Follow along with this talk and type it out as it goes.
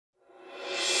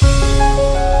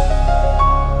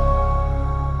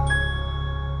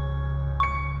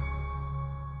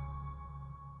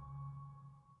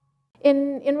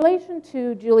In relation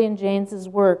to Julian Jaynes's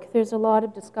work, there's a lot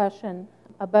of discussion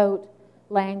about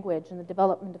language and the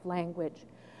development of language.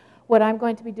 What I'm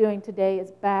going to be doing today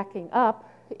is backing up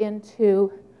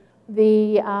into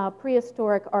the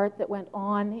prehistoric art that went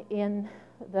on in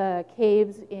the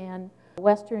caves in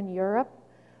Western Europe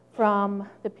from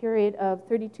the period of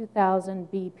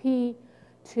 32,000 BP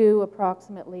to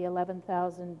approximately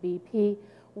 11,000 BP,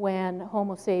 when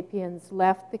Homo sapiens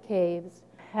left the caves,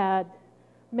 had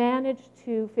managed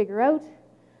to figure out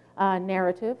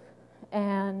narrative,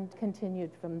 and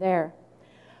continued from there.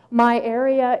 My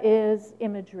area is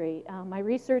imagery. My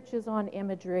research is on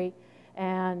imagery,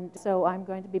 and so I'm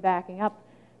going to be backing up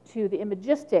to the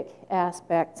imagistic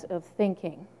aspects of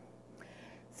thinking.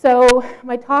 So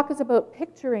my talk is about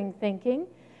picturing thinking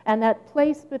and that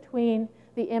place between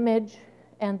the image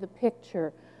and the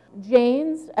picture.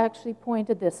 Jaynes actually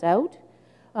pointed this out,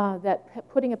 that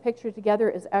putting a picture together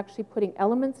is actually putting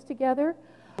elements together.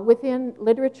 Within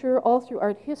literature, all through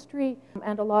art history,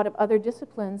 and a lot of other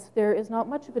disciplines, there is not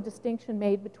much of a distinction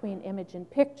made between image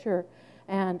and picture,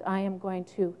 and I am going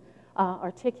to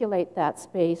articulate that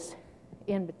space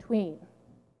in between.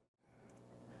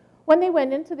 When they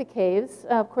went into the caves,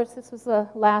 of course this was the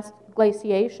last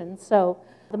glaciation, so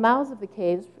the mouths of the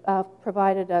caves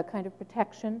provided a kind of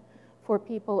protection for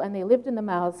people, and they lived in the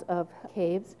mouths of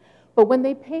caves. But when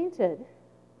they painted,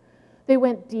 they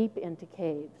went deep into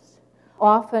caves,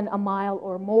 often a mile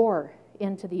or more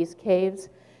into these caves.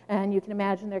 And you can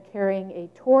imagine they're carrying a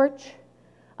torch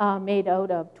made out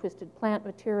of twisted plant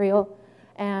material.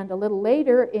 And a little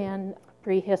later in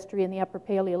prehistory, in the Upper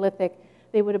Paleolithic,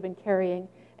 they would have been carrying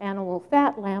animal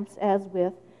fat lamps, as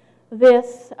with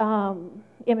this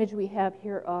image we have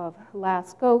here of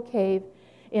Lascaux Cave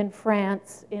in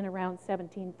France in around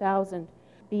 17,000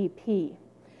 BP.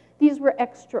 These were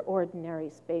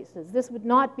extraordinary spaces. This would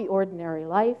not be ordinary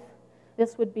life.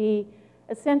 This would be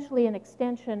essentially an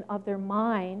extension of their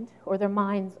mind or their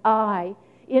mind's eye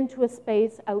into a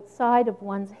space outside of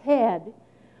one's head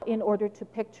in order to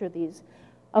picture these.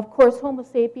 Of course, Homo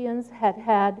sapiens had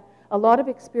had a lot of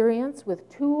experience with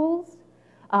tools,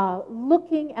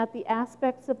 looking at the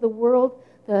aspects of the world,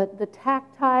 the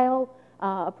tactile,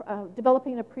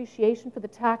 developing an appreciation for the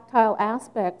tactile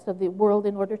aspects of the world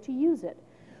in order to use it.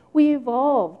 We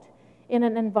evolved in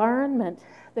an environment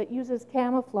that uses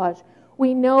camouflage.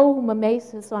 We know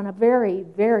mimesis on a very,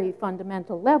 very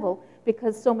fundamental level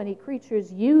because so many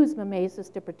creatures use mimesis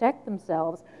to protect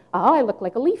themselves. Oh, I look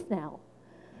like a leaf now.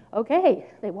 Okay,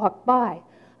 they walk by.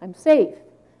 I'm safe.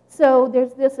 So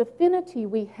there's this affinity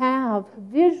we have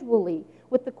visually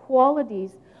with the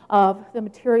qualities of the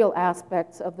material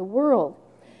aspects of the world.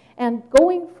 And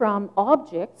going from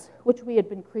objects, which we had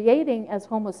been creating as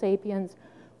Homo sapiens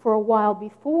for a while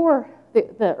before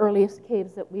the earliest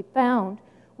caves that we found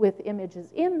with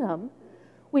images in them,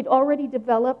 we'd already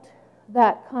developed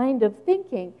that kind of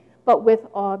thinking, but with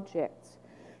objects.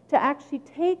 To actually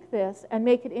take this and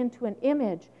make it into an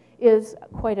image is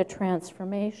quite a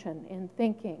transformation in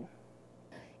thinking.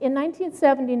 In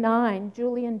 1979,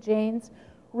 Julian Jaynes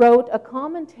wrote a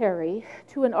commentary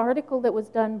to an article that was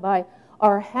done by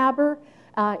R. Haber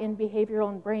in Behavioral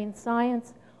and Brain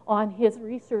Science on his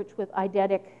research with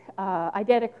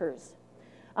eideticers.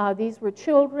 These were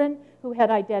children who had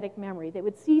eidetic memory. They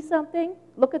would see something,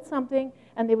 look at something,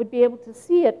 and they would be able to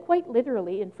see it quite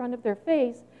literally in front of their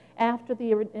face after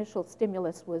the initial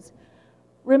stimulus was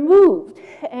removed.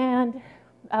 And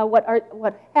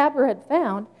what Haber had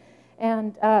found,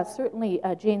 and certainly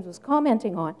Jaynes was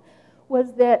commenting on,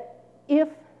 was that if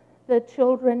the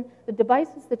children, the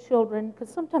devices the children,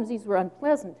 because sometimes these were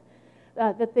unpleasant,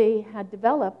 that they had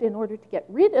developed in order to get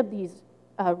rid of these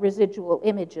residual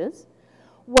images,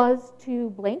 was to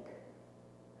blink,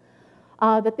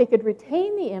 that they could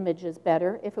retain the images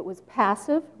better if it was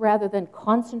passive rather than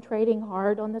concentrating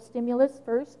hard on the stimulus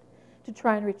first to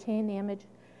try and retain the image.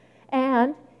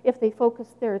 And if they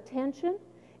focused their attention,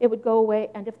 it would go away,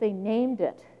 and if they named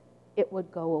it, it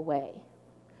would go away.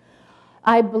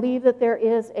 I believe that there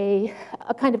is a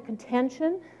kind of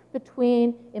contention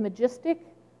between imagistic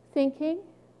thinking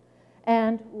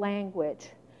and language.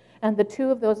 And the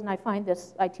two of those, and I find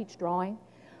this, I teach drawing,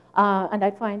 and I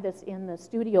find this in the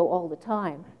studio all the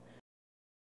time.